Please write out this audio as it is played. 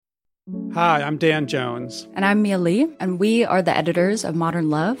Hi, I'm Dan Jones. And I'm Mia Lee, and we are the editors of Modern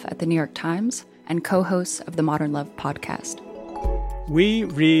Love at the New York Times and co-hosts of the Modern Love podcast. We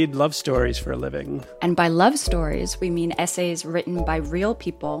read love stories for a living. And by love stories, we mean essays written by real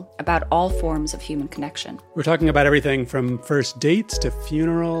people about all forms of human connection. We're talking about everything from first dates to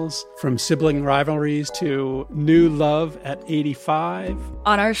funerals, from sibling rivalries to new love at 85.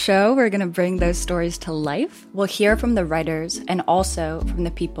 On our show, we're going to bring those stories to life. We'll hear from the writers and also from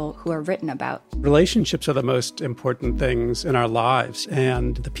the people who are written about. Relationships are the most important things in our lives,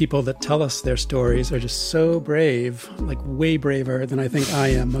 and the people that tell us their stories are just so brave, like way braver than I think I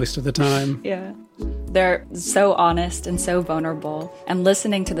am most of the time. Yeah. They're so honest and so vulnerable. And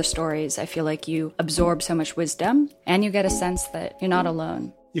listening to the stories, I feel like you absorb so much wisdom and you get a sense that you're not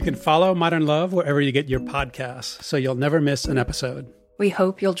alone. You can follow Modern Love wherever you get your podcasts, so you'll never miss an episode. We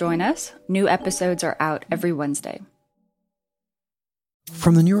hope you'll join us. New episodes are out every Wednesday.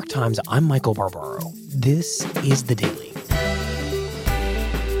 From the New York Times, I'm Michael Barbaro. This is The Daily.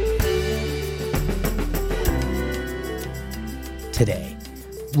 Today,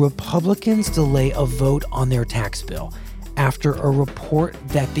 Republicans delay a vote on their tax bill after a report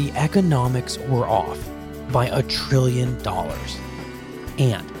that the economics were off by $1 trillion.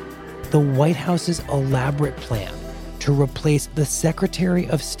 And the White House's elaborate plan to replace the Secretary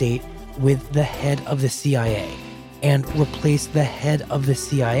of State with the head of the CIA and replace the head of the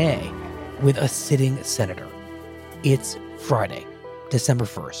CIA with a sitting senator. It's Friday, December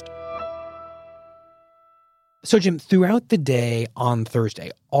 1st. So, Jim, throughout the day on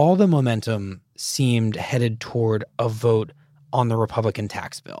Thursday, all the momentum seemed headed toward a vote on the Republican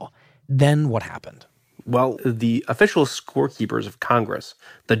tax bill. Then what happened? Well, the official scorekeepers of Congress,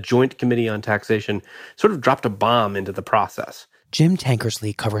 the Joint Committee on Taxation, sort of dropped a bomb into the process. Jim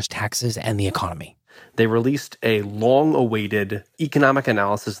Tankersley covers taxes and the economy. They released a long-awaited economic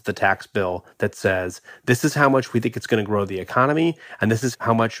analysis of the tax bill that says, this is how much we think it's going to grow the economy, and this is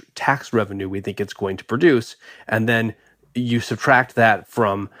how much tax revenue we think it's going to produce. And then you subtract that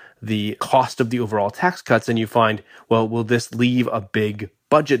from the cost of the overall tax cuts, and you find, well, will this leave a big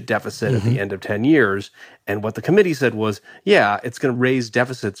budget deficit at the end of 10 years? And what the committee said was, yeah, it's going to raise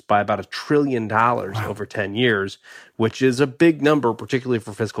deficits by about $1 trillion over 10 years, which is a big number, particularly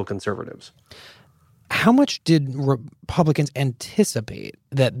for fiscal conservatives. How much did Republicans anticipate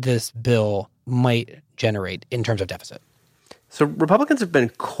that this bill might generate in terms of deficit? So Republicans have been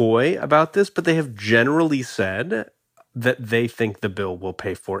coy about this, but they have generally said that they think the bill will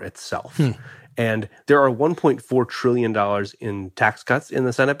pay for itself. And there are $1.4 trillion in tax cuts in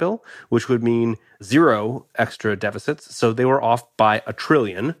the Senate bill, which would mean zero extra deficits. So they were off by $1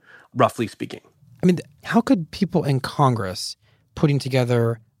 trillion, roughly speaking. I mean, how could people in Congress putting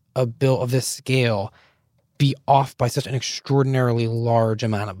together a bill of this scale be off by such an extraordinarily large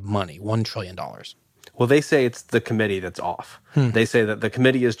amount of money, $1 trillion? Well, they say it's the committee that's off. They say that the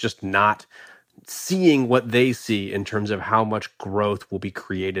committee is just not seeing what they see in terms of how much growth will be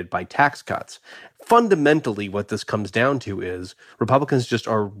created by tax cuts. Fundamentally, what this comes down to is Republicans just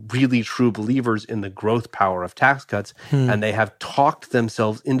are really true believers in the growth power of tax cuts, and they have talked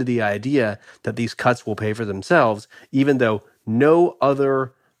themselves into the idea that these cuts will pay for themselves, even though no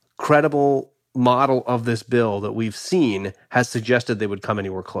other credible model of this bill that we've seen has suggested they would come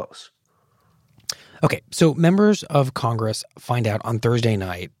anywhere close. Okay, so members of Congress find out on Thursday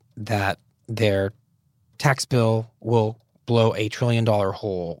night that their tax bill will blow $1 trillion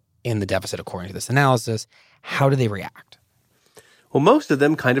hole in the deficit, according to this analysis. How do they react? Well, most of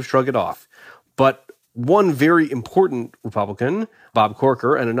them kind of shrug it off. But one very important Republican, Bob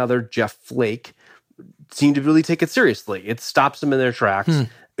Corker, and another, Jeff Flake, seem to really take it seriously. It stops them in their tracks.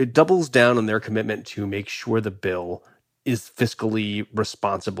 It doubles down on their commitment to make sure the bill is fiscally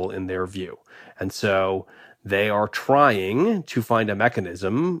responsible in their view. And so they are trying to find a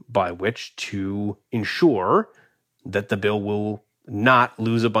mechanism by which to ensure that the bill will not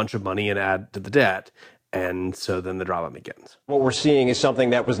lose a bunch of money and add to the debt. And so then the drama begins. What we're seeing is something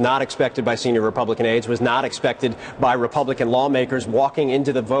that was not expected by senior Republican aides, was not expected by Republican lawmakers walking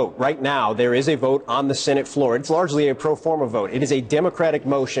into the vote. Right now, there is a vote on the Senate floor. It's largely a pro forma vote. It is a Democratic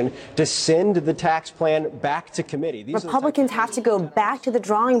motion to send the tax plan back to committee. Republicans have to go back to the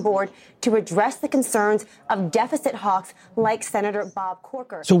drawing board to address the concerns of deficit hawks like Senator Bob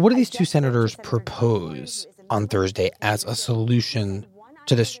Corker. So what do these two senators propose on Thursday as a solution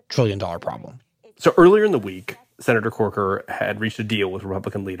to this $1 trillion problem? So earlier in the week, Senator Corker had reached a deal with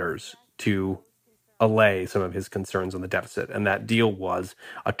Republican leaders to allay some of his concerns on the deficit. And that deal was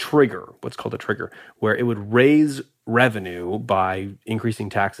a trigger, what's called a trigger, where it would raise revenue by increasing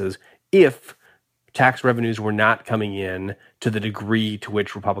taxes if tax revenues were not coming in to the degree to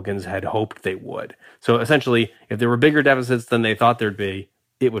which Republicans had hoped they would. So essentially, if there were bigger deficits than they thought there'd be,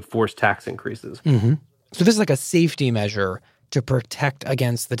 it would force tax increases. Mm-hmm. So this is like a safety measure to protect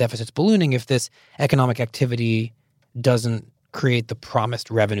against the deficits ballooning if this economic activity doesn't create the promised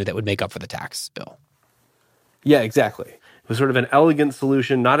revenue that would make up for the tax bill. Yeah, exactly. It was sort of an elegant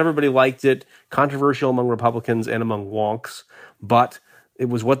solution. Not everybody liked it, controversial among Republicans and among wonks, but it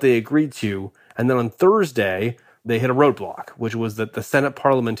was what they agreed to. And then on Thursday, they hit a roadblock, which was that the Senate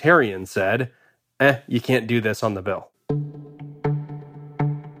parliamentarians said, you can't do this on the bill.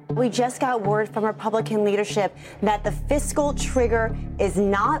 We just got word from Republican leadership that the fiscal trigger is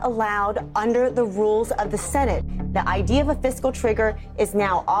not allowed under the rules of the Senate. The idea of a fiscal trigger is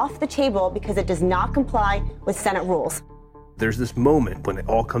now off the table because it does not comply with Senate rules. There's this moment when it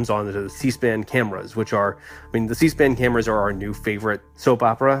all comes on to the C-SPAN cameras, which are, the C-SPAN cameras are our new favorite soap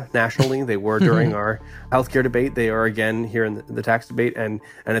opera nationally. They were during our healthcare debate. They are again here in the tax debate. And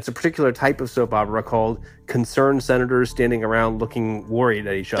it's a particular type of soap opera called concerned senators standing around looking worried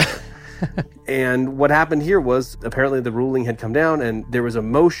at each other. And what happened here was apparently the ruling had come down and there was a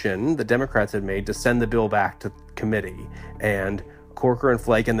motion the Democrats had made to send the bill back to committee. And Corker and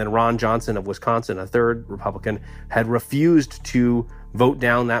Flake, and then Ron Johnson of Wisconsin, a third Republican, had refused to vote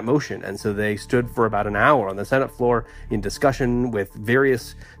down that motion. And so they stood for about an hour on the Senate floor in discussion with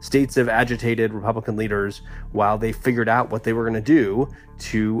various states of agitated Republican leaders while they figured out what they were going to do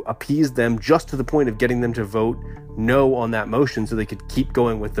to appease them just to the point of getting them to vote no on that motion so they could keep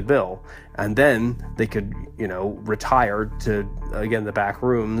going with the bill. And then they could, retire to, again, the back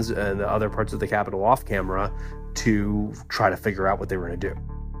rooms and the other parts of the Capitol off camera to try to figure out what they were going to do.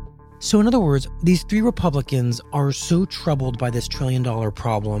 So in other words, these three Republicans are so troubled by this $1 trillion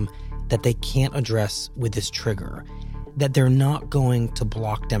problem that they can't address with this trigger, that they're not going to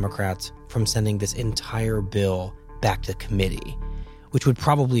block Democrats from sending this entire bill back to committee, which would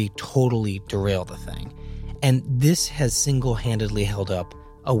probably totally derail the thing. And this has single-handedly held up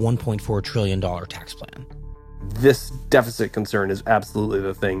a $1.4 trillion tax plan. This deficit concern is absolutely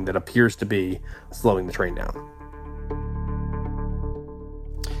the thing that appears to be slowing the train down.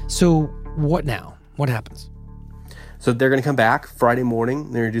 So what now? What happens? So they're going to come back Friday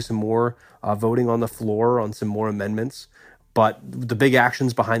morning. They're going to do some more voting on the floor on some more amendments. But the big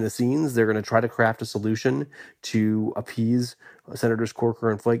actions behind the scenes, they're going to try to craft a solution to appease Senators Corker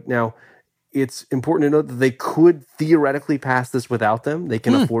and Flake. Now, it's important to note that they could theoretically pass this without them. They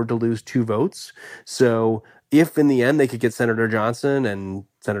can afford to lose 2 votes. So if in the end they could get Senator Johnson and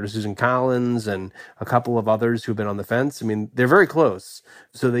Senator Susan Collins and a couple of others who've been on the fence, they're very close.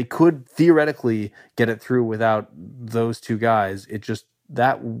 So they could theoretically get it through without those 2 guys.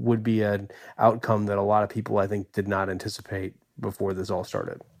 That would be an outcome that a lot of people, I think, did not anticipate before this all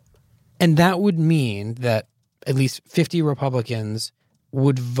started. And that would mean that at least 50 Republicans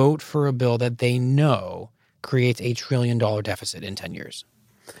would vote for a bill that they know creates a $1 trillion deficit in 10 years.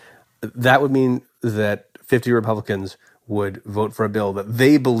 That would mean that 50 Republicans would vote for a bill that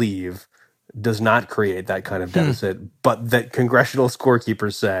they believe does not create that kind of deficit, but that congressional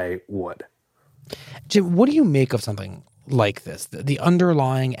scorekeepers say would. Jim, what do you make of something like this? The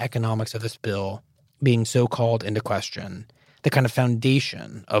underlying economics of this bill being so called into question, the kind of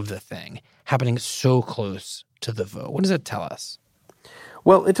foundation of the thing happening so close to the vote. What does it tell us?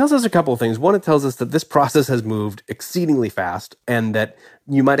 Well, it tells us a couple of things. One, it tells us that this process has moved exceedingly fast and that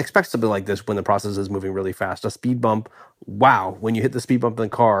you might expect something like this when the process is moving really fast. A speed bump, wow, when you hit the speed bump in the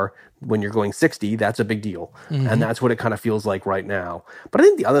car, when you're going 60, that's a big deal. Mm-hmm. And that's what it kind of feels like right now. But I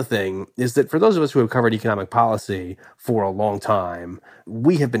think the other thing is that for those of us who have covered economic policy for a long time,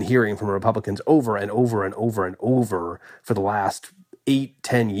 we have been hearing from Republicans over and over and over and over for the last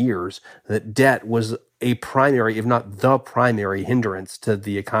 8-10 years that debt was a primary, if not the primary, hindrance to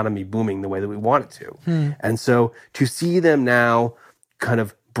the economy booming the way that we want it to. And so to see them now kind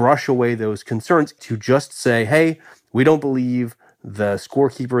of brush away those concerns, to just say, hey, we don't believe the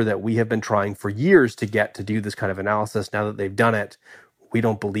scorekeeper that we have been trying for years to get to do this kind of analysis, now that they've done it, we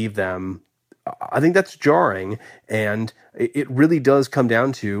don't believe them. I think that's jarring, and it really does come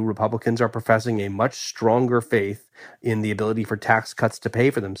down to Republicans are professing a much stronger faith in the ability for tax cuts to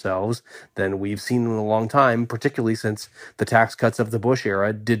pay for themselves than we've seen in a long time, particularly since the tax cuts of the Bush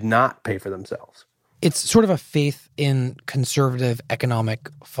era did not pay for themselves. It's sort of a faith in conservative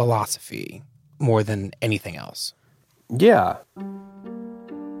economic philosophy more than anything else. Yeah.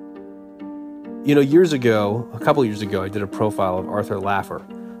 Years ago, a couple years ago, I did a profile of Arthur Laffer,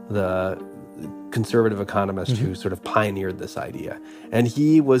 the conservative economist who sort of pioneered this idea. And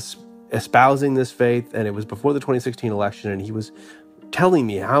he was espousing this faith, and it was before the 2016 election, and he was telling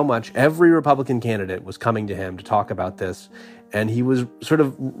me how much every Republican candidate was coming to him to talk about this. And he was sort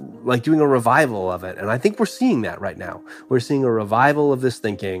of like doing a revival of it. And I think we're seeing that right now. We're seeing a revival of this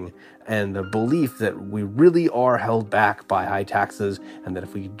thinking and the belief that we really are held back by high taxes, and that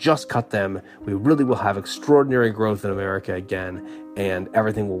if we just cut them, we really will have extraordinary growth in America again, and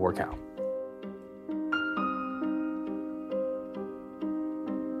everything will work out.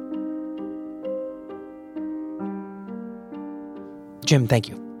 Jim, thank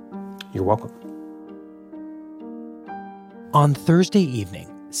you. You're welcome. On Thursday evening,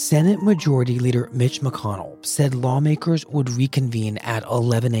 Senate Majority Leader Mitch McConnell said lawmakers would reconvene at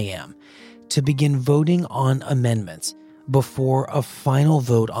 11 a.m. to begin voting on amendments before a final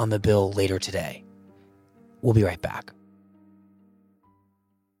vote on the bill later today. We'll be right back.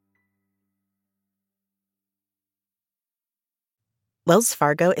 Wells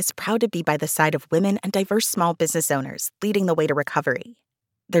Fargo is proud to be by the side of women and diverse small business owners leading the way to recovery.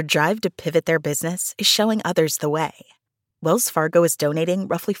 Their drive to pivot their business is showing others the way. Wells Fargo is donating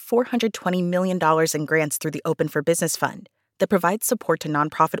roughly $420 million in grants through the Open for Business Fund that provides support to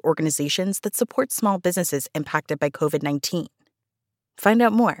nonprofit organizations that support small businesses impacted by COVID-19. Find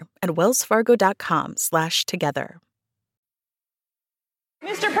out more at wellsfargo.com/together.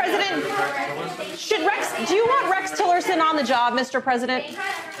 Mr. President, do you want Rex Tillerson on the job, Mr. President?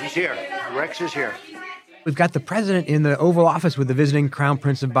 He's here. Rex is here. We've got the president in the Oval Office with the visiting Crown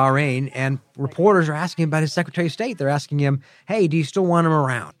Prince of Bahrain, and reporters are asking him about his Secretary of State. They're asking him, hey, do you still want him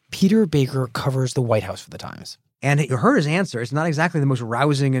around? Peter Baker covers the White House for the Times. And you heard his answer. It's not exactly the most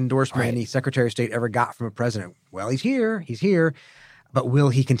rousing endorsement any Secretary of State ever got from a president. Well, he's here. But will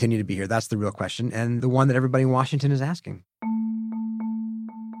he continue to be here? That's the real question, and the one that everybody in Washington is asking.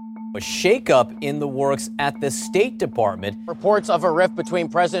 A shakeup in the works at the State Department. Reports of a rift between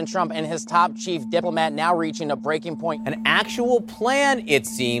President Trump and his top chief diplomat now reaching a breaking point. An actual plan, it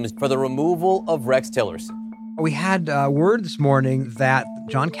seems, for the removal of Rex Tillerson. We had word this morning that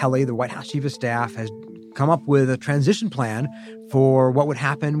John Kelly, the White House chief of staff, has come up with a transition plan for what would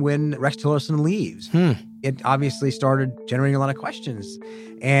happen when Rex Tillerson leaves. It obviously started generating a lot of questions.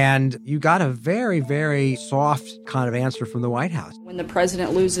 And you got a very, very soft kind of answer from the White House. When the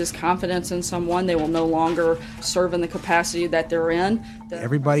president loses confidence in someone, they will no longer serve in the capacity that they're in.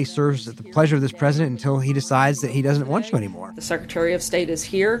 Everybody serves at the pleasure of this president until he decides that he doesn't want you anymore. The Secretary of State is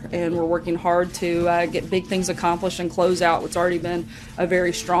here, and we're working hard to get big things accomplished and close out what's already been a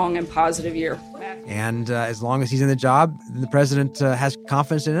very strong and positive year. And as long as he's in the job, the president has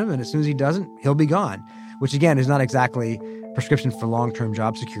confidence in him, and as soon as he doesn't, he'll be gone, which, again, is not exactly prescription for long-term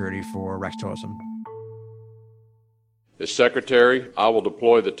job security for Rex Tillerson. As Secretary, I will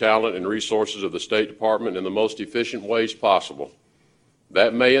deploy the talent and resources of the State Department in the most efficient ways possible.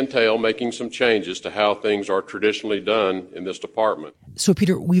 That may entail making some changes to how things are traditionally done in this department. So,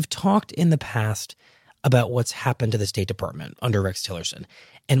 Peter, we've talked in the past about what's happened to the State Department under Rex Tillerson.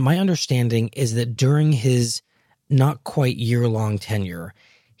 And my understanding is that during his not quite year-long tenure,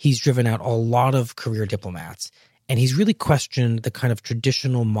 he's driven out a lot of career diplomats. And he's really questioned the kind of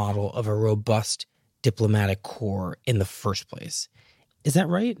traditional model of a robust diplomatic corps in the first place. Is that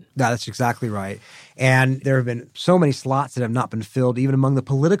right? That's exactly right. And there have been so many slots that have not been filled, even among the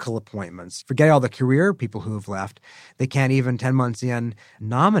political appointments. Forget all the career people who have left. They can't even 10 months in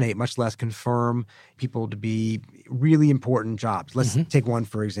nominate, much less confirm people to be really important jobs. Let's take one,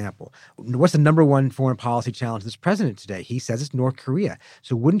 for example. What's the number one foreign policy challenge to this president today? He says it's North Korea.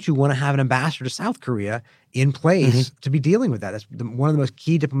 So wouldn't you want to have an ambassador to South Korea in place to be dealing with that? That's one of the most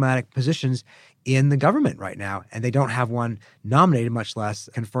key diplomatic positions in the government right now, and they don't have one nominated, much less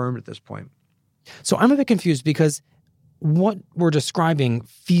confirmed at this point. So I'm a bit confused because what we're describing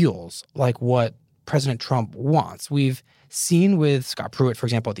feels like what President Trump wants. We've seen with Scott Pruitt, for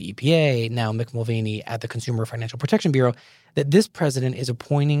example, at the EPA, now Mick Mulvaney at the Consumer Financial Protection Bureau, that this president is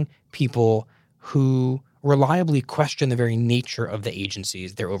appointing people who reliably question the very nature of the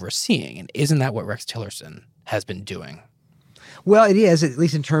agencies they're overseeing. And isn't that what Rex Tillerson has been doing? Well, it is, at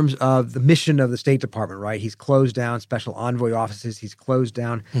least in terms of the mission of the State Department, right? He's closed down special envoy offices. He's closed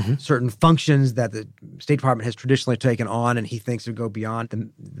down certain functions that the State Department has traditionally taken on, and he thinks would go beyond the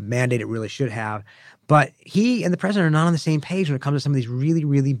mandate it really should have. But he and the president are not on the same page when it comes to some of these really,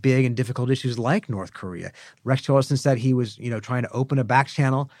 really big and difficult issues like North Korea. Rex Tillerson said he was, trying to open a back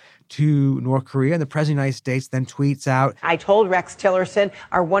channel to North Korea, and the president of the United States then tweets out, I told Rex Tillerson,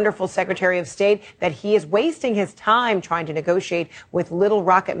 our wonderful Secretary of State, that he is wasting his time trying to negotiate with little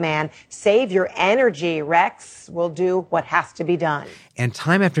rocket man. Save your energy, Rex. We'll do what has to be done. And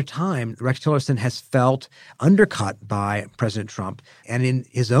time after time, Rex Tillerson has felt undercut by President Trump. And in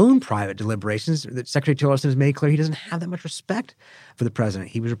his own private deliberations, the Secretary Secretary Tillerson has made clear he doesn't have that much respect for the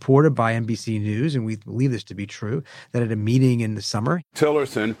president. He was reported by NBC News, and we believe this to be true, that at a meeting in the summer,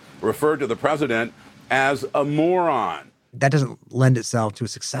 Tillerson referred to the president as a moron. That doesn't lend itself to a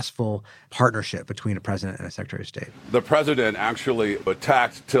successful partnership between a president and a Secretary of State. The president actually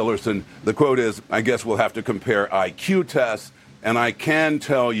attacked Tillerson. The quote is, I guess we'll have to compare IQ tests, and I can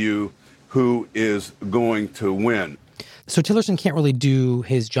tell you who is going to win. So Tillerson can't really do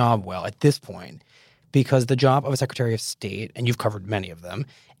his job well at this point because the job of a Secretary of State, and you've covered many of them,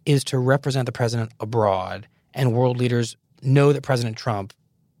 is to represent the president abroad, and world leaders know that President Trump,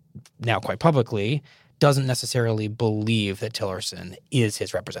 now quite publicly, doesn't necessarily believe that Tillerson is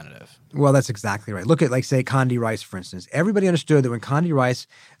his representative. Well, that's exactly right. Look at, like, say, Condi Rice, for instance. Everybody understood that when Condi Rice,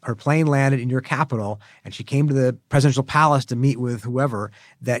 her plane landed in your capital and she came to the presidential palace to meet with whoever,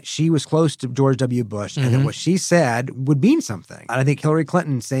 that she was close to George W. Bush and that what she said would mean something. And I think Hillary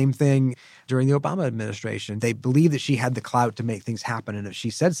Clinton, same thing during the Obama administration. They believed that she had the clout to make things happen. And if she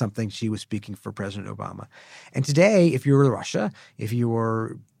said something, she was speaking for President Obama. And today, if you're Russia, if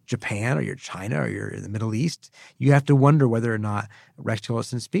you're Japan or you're China or you're in the Middle East, you have to wonder whether or not Rex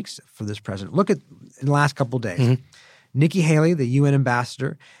Tillerson speaks for this president. Look at in the last couple of days. Nikki Haley, the UN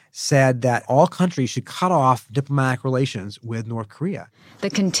ambassador, said that all countries should cut off diplomatic relations with North Korea. The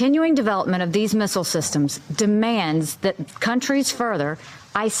continuing development of these missile systems demands that countries further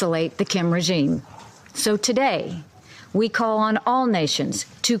isolate the Kim regime. So today, we call on all nations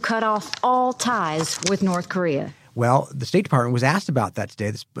to cut off all ties with North Korea. Well, the State Department was asked about that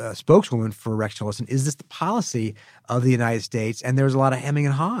today. The spokeswoman for Rex Tillerson, is this the policy of the United States? And there was a lot of hemming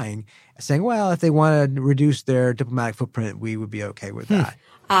and hawing, saying, well, if they want to reduce their diplomatic footprint, we would be okay with that.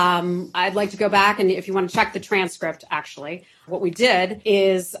 I'd like to go back, and if you want to check the transcript, actually, what we did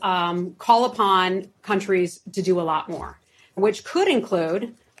is call upon countries to do a lot more, which could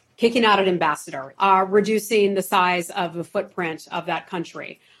include kicking out an ambassador, reducing the size of the footprint of that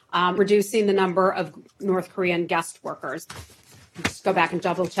country, reducing the number of North Korean guest workers. Just go back and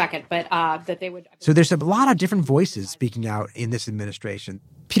double check it, but that they would. So there's a lot of different voices speaking out in this administration.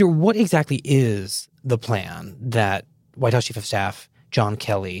 Peter, what exactly is the plan that White House Chief of Staff John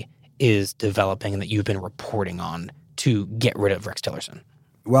Kelly is developing and that you've been reporting on to get rid of Rex Tillerson?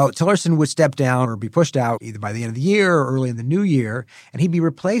 Well, Tillerson would step down or be pushed out either by the end of the year or early in the new year, and he'd be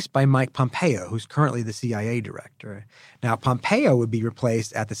replaced by Mike Pompeo, who's currently the CIA director. Now, Pompeo would be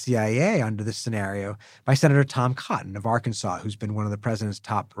replaced at the CIA under this scenario by Senator Tom Cotton of Arkansas, who's been one of the president's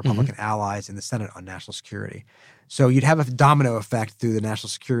top Republican allies in the Senate on national security. So you'd have a domino effect through the national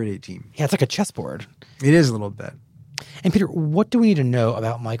security team. Yeah, it's like a chessboard. It is a little bit. And Peter, what do we need to know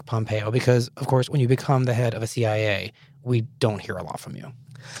about Mike Pompeo? Because, of course, when you become the head of a CIA, we don't hear a lot from you.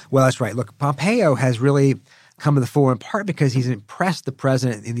 Well, that's right. Look, Pompeo has really come to the fore in part because he's impressed the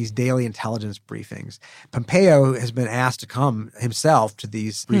president in these daily intelligence briefings. Pompeo has been asked to come himself to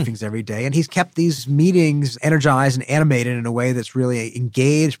these briefings every day, and he's kept these meetings energized and animated in a way that's really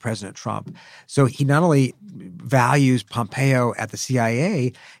engaged President Trump. So he not only values Pompeo at the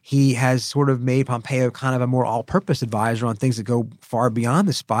CIA, he has sort of made Pompeo kind of a more all-purpose advisor on things that go far beyond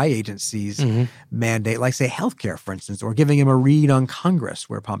the spy agency's mandate, like, say, healthcare, for instance, or giving him a read on Congress,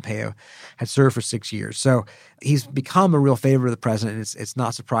 where Pompeo had served for 6 years. So he's become a real favorite of the president. It's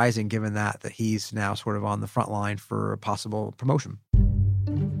not surprising, given that he's now sort of on the front line for a possible promotion.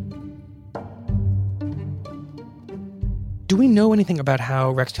 Do we know anything about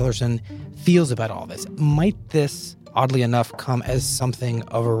how Rex Tillerson feels about all this? Might this, oddly enough, come as something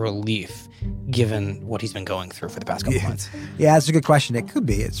of a relief, given what he's been going through for the past couple months? Yeah, that's a good question. It could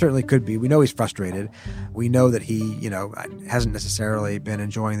be. It certainly could be. We know he's frustrated. We know that he, hasn't necessarily been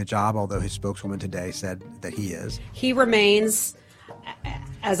enjoying the job, although his spokeswoman today said that he is. He remains,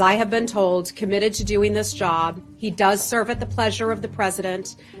 as I have been told, committed to doing this job. He does serve at the pleasure of the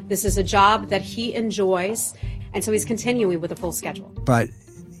president. This is a job that he enjoys, and so he's continuing with a full schedule. But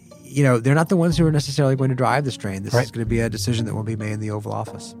they're not the ones who are necessarily going to drive this train. This is going to be a decision that will be made in the Oval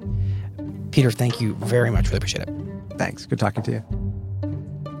Office. Peter, thank you very much. Really appreciate it. Thanks. Good talking to you.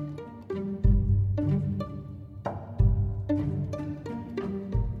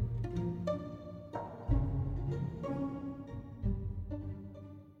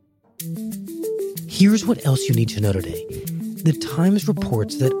 Here's what else you need to know today. The Times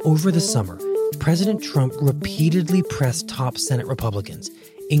reports that over the summer, President Trump repeatedly pressed top Senate Republicans,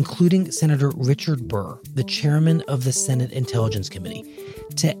 including Senator Richard Burr, the chairman of the Senate Intelligence Committee,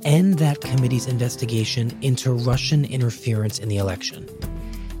 to end that committee's investigation into Russian interference in the election.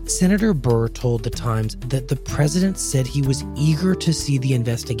 Senator Burr told The Times that the president said he was eager to see the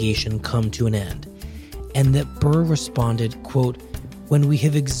investigation come to an end, and that Burr responded, quote, When we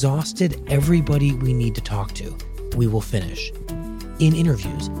have exhausted everybody we need to talk to, we will finish. In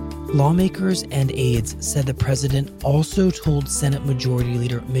interviews, lawmakers and aides said the president also told Senate Majority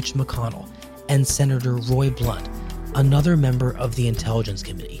Leader Mitch McConnell and Senator Roy Blunt, another member of the Intelligence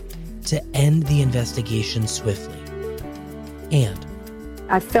Committee, to end the investigation swiftly. And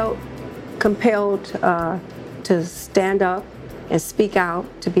I felt compelled to stand up and speak out,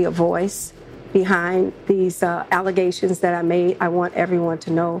 to be a voice behind these allegations that I made. I want everyone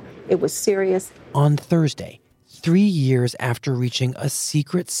to know it was serious. On Thursday, 3 years after reaching a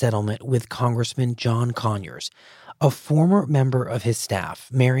secret settlement with Congressman John Conyers, a former member of his staff,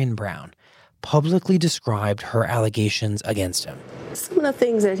 Marion Brown, publicly described her allegations against him. Some of the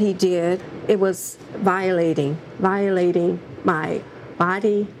things that he did, it was violating my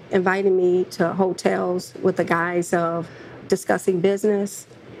body, inviting me to hotels with the guise of discussing business,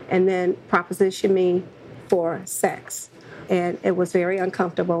 and then proposition me for sex. And it was very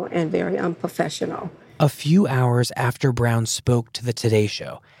uncomfortable and very unprofessional. A few hours after Brown spoke to the Today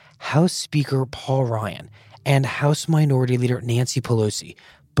Show, House Speaker Paul Ryan and House Minority Leader Nancy Pelosi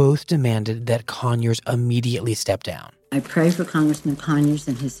both demanded that Conyers immediately step down. I pray for Congressman Conyers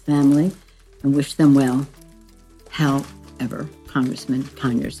and his family and wish them well. However, Congressman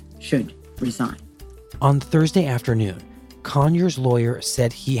Conyers should resign. On Thursday afternoon, Conyers' lawyer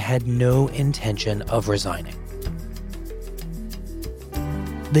said he had no intention of resigning.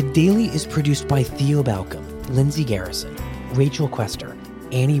 The Daily is produced by Theo Balcom, Lindsay Garrison, Rachel Quester,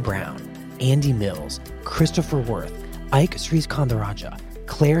 Annie Brown, Andy Mills, Christopher Worth, Ike Sriskandarajah,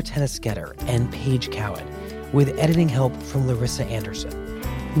 Claire Tennisketter, and Paige Cowett, with editing help from Larissa Anderson.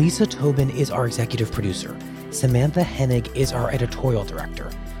 Lisa Tobin is our executive producer. Samantha Hennig is our editorial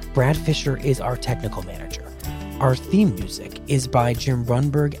director. Brad Fisher is our technical manager. Our theme music is by Jim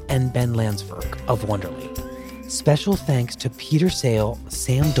Runberg and Ben Landsberg of Wonderly. Special thanks to Peter Sale,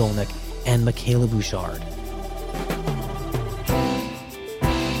 Sam Dolnick, and Michaela Bouchard.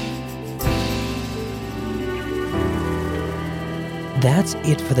 That's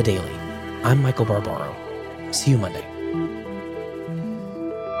it for The Daily. I'm Michael Barbaro. See you Monday.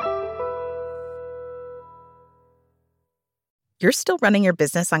 You're still running your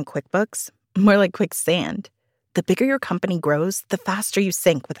business on QuickBooks? More like quicksand. The bigger your company grows, the faster you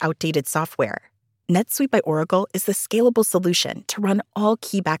sync with outdated software. NetSuite by Oracle is the scalable solution to run all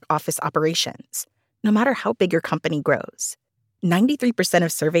key back office operations, no matter how big your company grows. 93%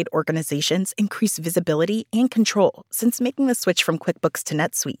 of surveyed organizations increase visibility and control since making the switch from QuickBooks to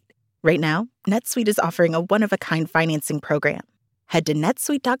NetSuite. Right now, NetSuite is offering a one-of-a-kind financing program. Head to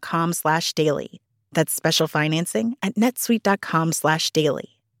netsuite.com/daily. That's special financing at netsuite.com/daily.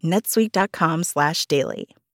 netsuite.com/daily.